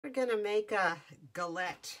gonna make a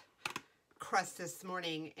galette crust this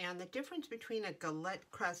morning, and the difference between a galette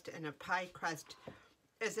crust and a pie crust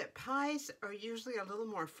is that pies are usually a little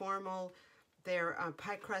more formal. They're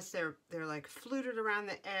pie crusts, they're like fluted around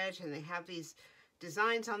the edge, and they have these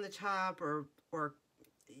designs on the top, or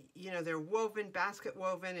you know, they're woven, basket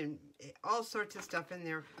woven, and all sorts of stuff in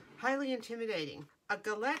there. Highly intimidating. A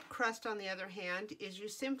galette crust, on the other hand, is you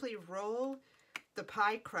simply roll the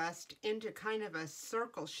pie crust into kind of a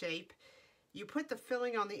circle shape. You put the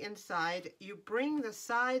filling on the inside, you bring the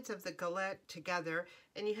sides of the galette together,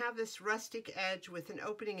 and you have this rustic edge with an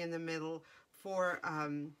opening in the middle for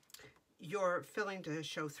your filling to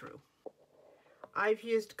show through. I've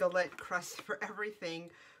used galette crusts for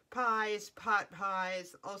everything, pies, pot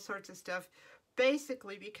pies, all sorts of stuff,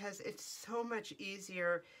 basically because it's so much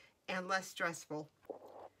easier and less stressful.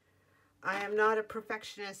 I am not a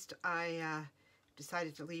perfectionist. I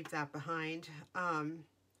decided to leave that behind.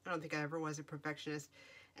 I don't think I ever was a perfectionist.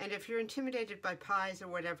 And if you're intimidated by pies or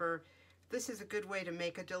whatever, this is a good way to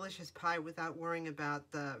make a delicious pie without worrying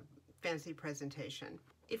about the fancy presentation.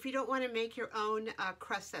 If you don't want to make your own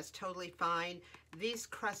crust, that's totally fine. These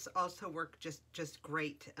crusts also work just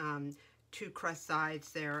great. 2 crust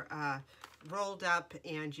sides, they're rolled up,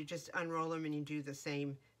 and you just unroll them and you do the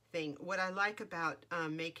same thing. What I like about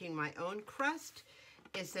making my own crust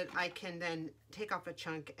is that I can then take off a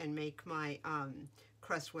chunk and make my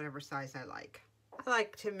crust whatever size I like. I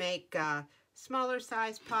like to make smaller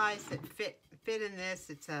size pies that fit in this.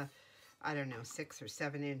 It's a, I don't know, 6 or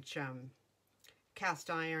 7 inch cast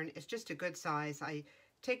iron. It's just a good size. I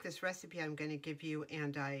take this recipe I'm going to give you,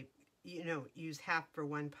 and I, use half for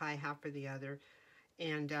one pie, half for the other,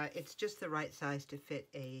 and it's just the right size to fit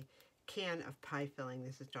a can of pie filling.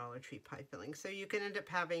 This is Dollar Tree pie filling. So you can end up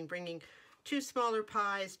bringing 2 smaller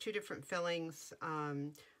pies, 2 different fillings,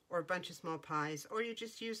 or a bunch of small pies, or you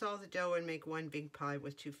just use all the dough and make 1 big pie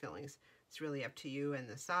with 2 fillings. It's really up to you and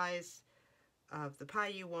the size of the pie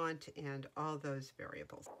you want and all those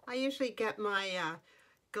variables. I usually get my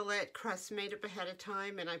galette crusts made up ahead of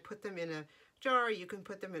time, and I put them in a jar. You can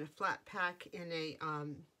put them in a flat pack in a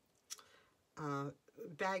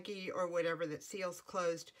baggie or whatever that seals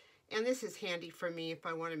closed. And this is handy for me if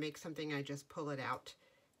I want to make something. I just pull it out.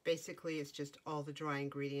 Basically, it's just all the dry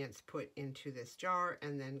ingredients put into this jar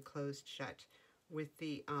and then closed shut with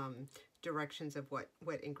the directions of what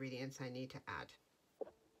ingredients I need to add.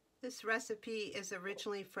 This recipe is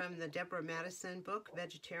originally from the Deborah Madison book,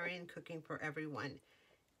 Vegetarian Cooking for Everyone.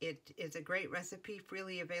 It is a great recipe,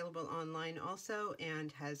 freely available online also,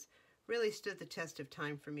 and has really stood the test of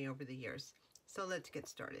time for me over the years. So let's get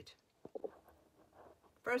started.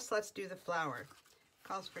 First, let's do the flour. It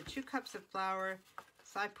calls for 2 cups of flour.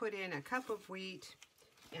 So I put in a cup of wheat,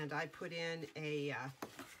 and I put in a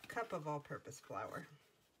cup of all-purpose flour.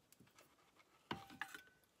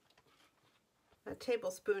 A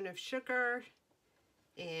tablespoon of sugar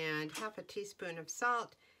and half a teaspoon of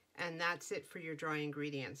salt, and that's it for your dry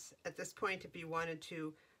ingredients. At this point, if you wanted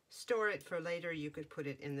to store it for later, you could put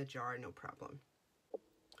it in the jar, no problem.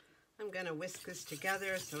 I'm going to whisk this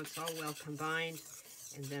together so it's all well combined,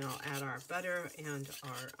 and then I'll add our butter and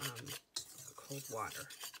our cold water.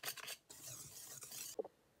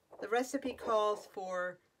 The recipe calls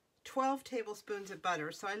for 12 tablespoons of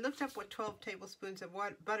butter, so I looked up what 12 tablespoons of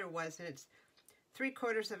butter was, and it's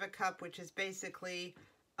 3/4 of a cup, which is basically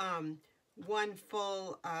 1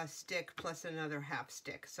 full stick plus another half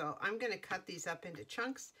stick. So I'm going to cut these up into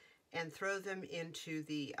chunks and throw them into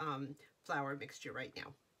the flour mixture right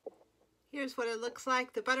now. Here's what it looks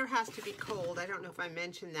like. The butter has to be cold. I don't know if I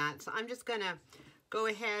mentioned that. So I'm just going to go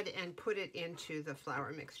ahead and put it into the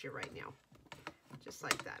flour mixture right now, just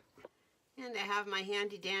like that. And I have my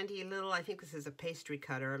handy dandy little, I think this is a pastry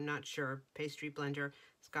cutter, I'm not sure, pastry blender.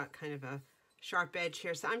 It's got kind of a sharp edge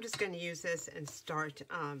here, so I'm just going to use this and start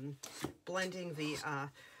blending the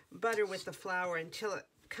butter with the flour until it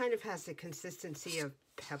kind of has the consistency of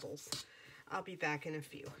pebbles. I'll be back in a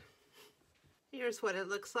few. Here's what it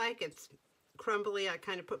looks like. It's crumbly. I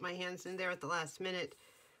kind of put my hands in there at the last minute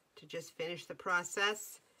to just finish the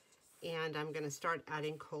process, and I'm going to start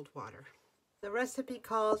adding cold water. The recipe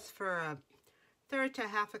calls for 1/3 to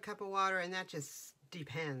 1/2 cup of water, and that just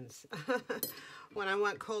depends. When I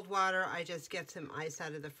want cold water, I just get some ice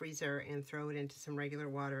out of the freezer and throw it into some regular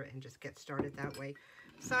water and just get started that way.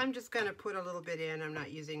 So I'm just going to put a little bit in. I'm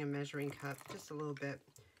not using a measuring cup, just a little bit.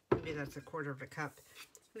 Maybe that's 1/4 of a cup.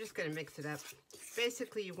 I'm just going to mix it up.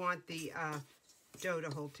 Basically, you want the dough to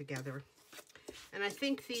hold together. And I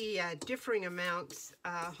think the differing amounts,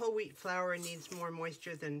 whole wheat flour needs more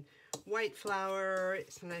moisture than white flour.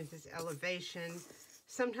 Sometimes it's elevation.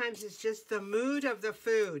 Sometimes it's just the mood of the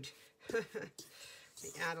food. Let me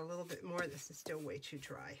add a little bit more. This is still way too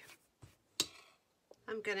dry.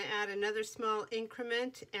 I'm going to add another small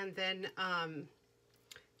increment and then,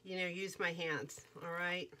 you know, use my hands. All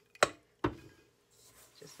right.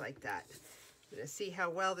 Just like that. I'm going to see how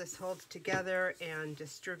well this holds together and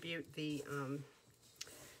distribute the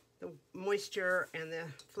moisture and the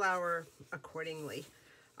flour accordingly.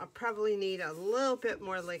 I'll probably need a little bit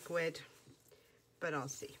more liquid, but I'll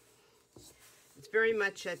see. It's very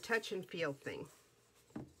much a touch and feel thing.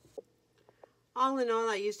 All in all,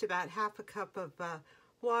 I used about half a cup of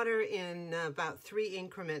water in about 3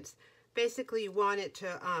 increments. Basically, you want it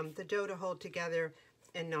to, the dough to hold together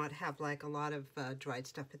and not have like a lot of dried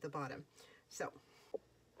stuff at the bottom. So,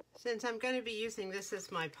 since I'm going to be using this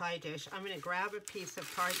as my pie dish, I'm going to grab a piece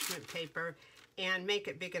of parchment paper and make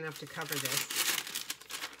it big enough to cover this.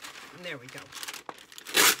 And there we go.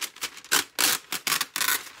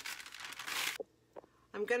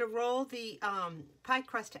 I'm going to roll the pie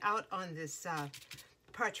crust out on this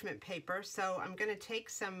parchment paper. So I'm going to take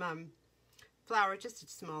some flour, just a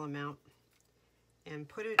small amount, and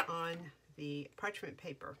put it on the parchment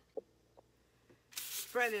paper.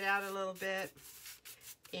 Spread it out a little bit,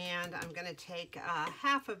 and I'm going to take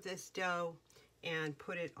half of this dough and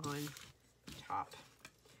put it on top.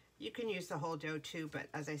 You can use the whole dough too, but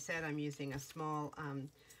as I said, I'm using a small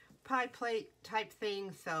pie plate type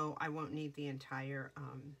thing, so I won't need the entire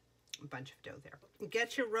bunch of dough there.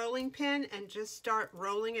 Get your rolling pin and just start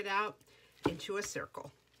rolling it out into a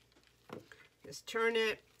circle. Just turn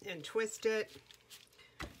it and twist it.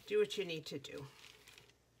 Do what you need to do.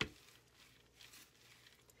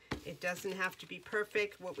 It doesn't have to be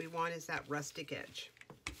perfect. What we want is that rustic edge.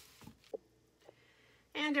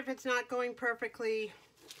 And if it's not going perfectly,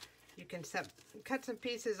 you can cut some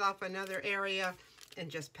pieces off another area and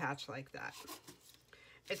just patch like that.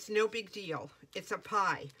 It's no big deal. It's a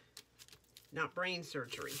pie, not brain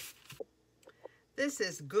surgery. This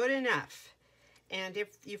is good enough. And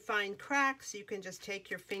if you find cracks, you can just take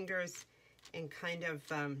your fingers and kind of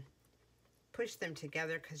push them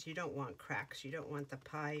together, because you don't want cracks. You don't want the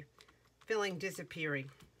pie filling disappearing.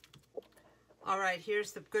 All right,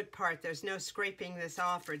 here's the good part. There's no scraping this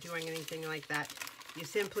off or doing anything like that. You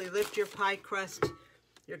simply lift your pie crust,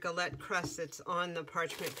 your galette crust that's on the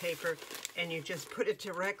parchment paper, and you just put it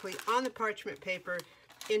directly on the parchment paper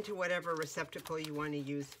into whatever receptacle you want to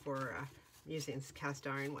use for using this cast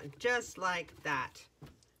iron one. Just like that.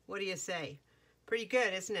 What do you say? Pretty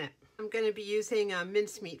good, isn't it? I'm going to be using a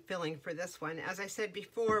mincemeat filling for this one. As I said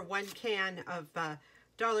before, 1 can of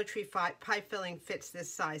Dollar Tree pie filling fits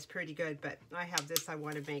this size pretty good, but I have this I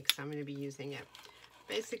want to make, so I'm going to be using it.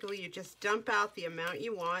 Basically, you just dump out the amount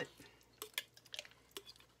you want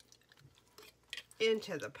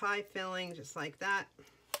into the pie filling, just like that.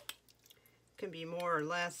 Can be more or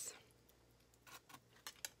less.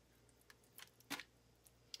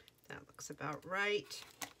 That looks about right,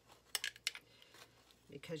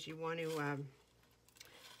 because you want to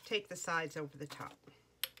take the sides over the top.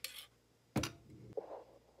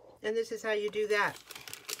 And this is how you do that.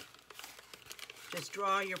 Just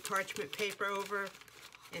draw your parchment paper over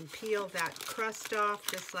and peel that crust off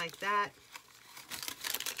just like that.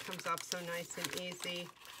 Comes off so nice and easy.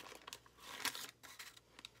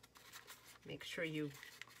 Make sure you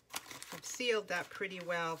have sealed that pretty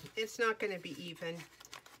well. It's not going to be even,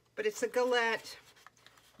 but it's a galette,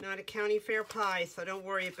 not a county fair pie, so don't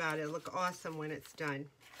worry about it. It'll look awesome when it's done.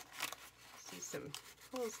 See some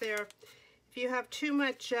holes there. If you have too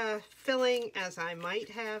much filling, as I might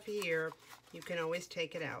have here, you can always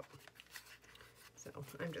take it out. So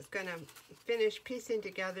I'm just going to finish piecing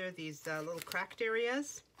together these little cracked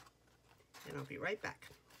areas, and I'll be right back.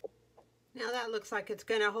 Now that looks like it's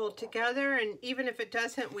going to hold together, and even if it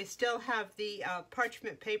doesn't, we still have the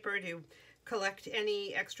parchment paper to collect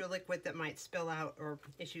any extra liquid that might spill out or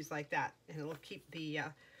issues like that, and it'll keep the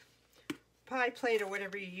pie plate or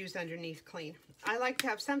whatever you use underneath clean. I like to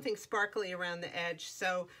have something sparkly around the edge,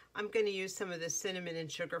 so I'm going to use some of this cinnamon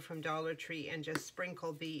and sugar from Dollar Tree and just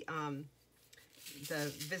sprinkle the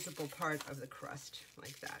visible part of the crust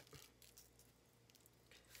like that.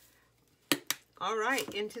 All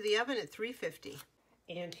right, into the oven at 350.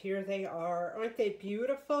 And here they are. Aren't they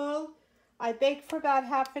beautiful? I baked for about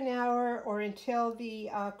half an hour or until the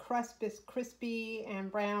crust is crispy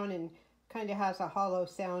and brown and kind of has a hollow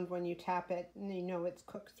sound when you tap it, and you know it's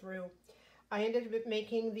cooked through. I ended up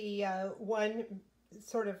making the one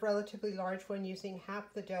sort of relatively large one using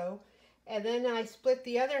half the dough, and then I split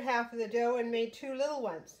the other half of the dough and made 2 little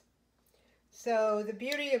ones. So the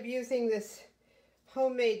beauty of using this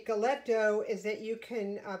homemade galette dough is that you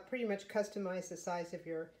can pretty much customize the size of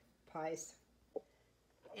your pies.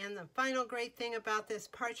 And the final great thing about this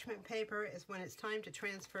parchment paper is when it's time to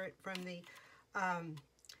transfer it from the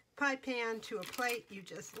pie pan to a plate, you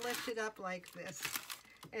just lift it up like this,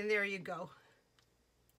 and there you go.